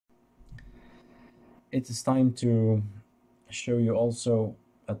it is time to show you also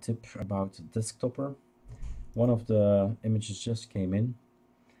a tip about desktoppr. One of the images just came in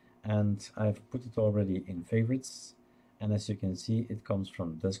and I've put it already in favorites, and as you can see it comes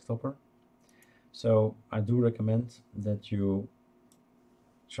from desktoppr. So I do recommend that you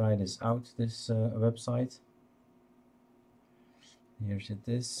try this out, this website. Here's it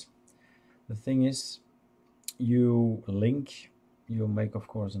is. The thing is, you make of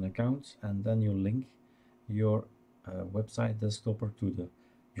course an account, and then you link your website desktoppr to the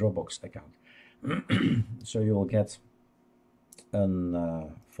Dropbox account. So you will get a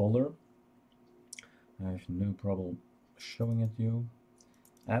folder. I have no problem showing it to you.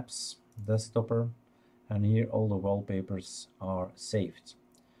 Apps, desktoppr, and here all the wallpapers are saved.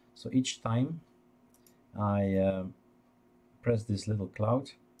 So each time I press this little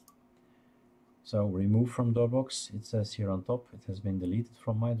cloud, so remove from Dropbox, it says here on top it has been deleted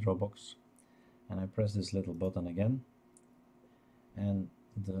from my Dropbox, and I press this little button again and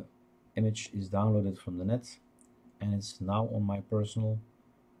the image is downloaded from the net, and it's now on my personal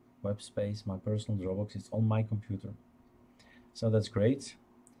web space, my personal Dropbox. It's on my computer, so that's great.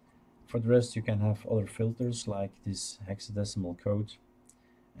 For the rest, you can have other filters like this hexadecimal code,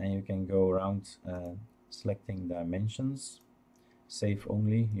 and you can go around selecting dimensions, save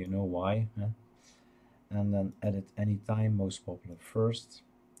only, you know why, and then edit anytime, most popular first,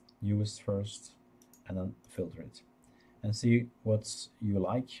 newest first, and then filter it and see what you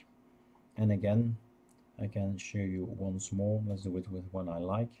like. And again, I can show you once more. Let's do it with one I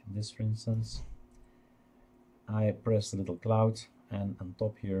like. This, for instance, I press the little cloud, and on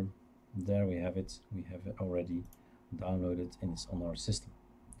top here, there we have it. We have it already downloaded and it's on our system.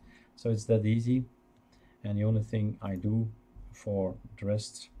 So it's that easy. And the only thing I do for the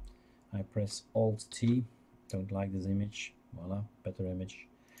rest, I press Alt T. Don't like this image. Voila, better image.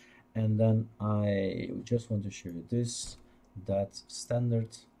 And then I just want to show you this, that standard.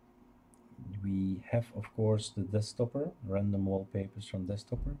 We have of course the desktoppr, random wallpapers from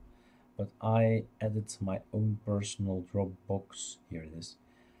desktoppr, but I added my own personal Dropbox. Here it is,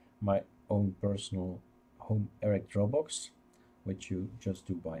 my own personal home Erik Dropbox, which you just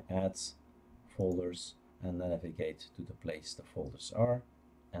do by add folders and then navigate to the place the folders are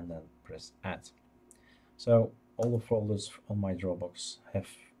and then press add. So all the folders on my Dropbox have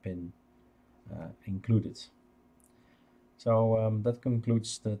been included. So that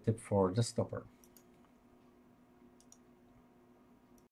concludes the tip for desktoppr.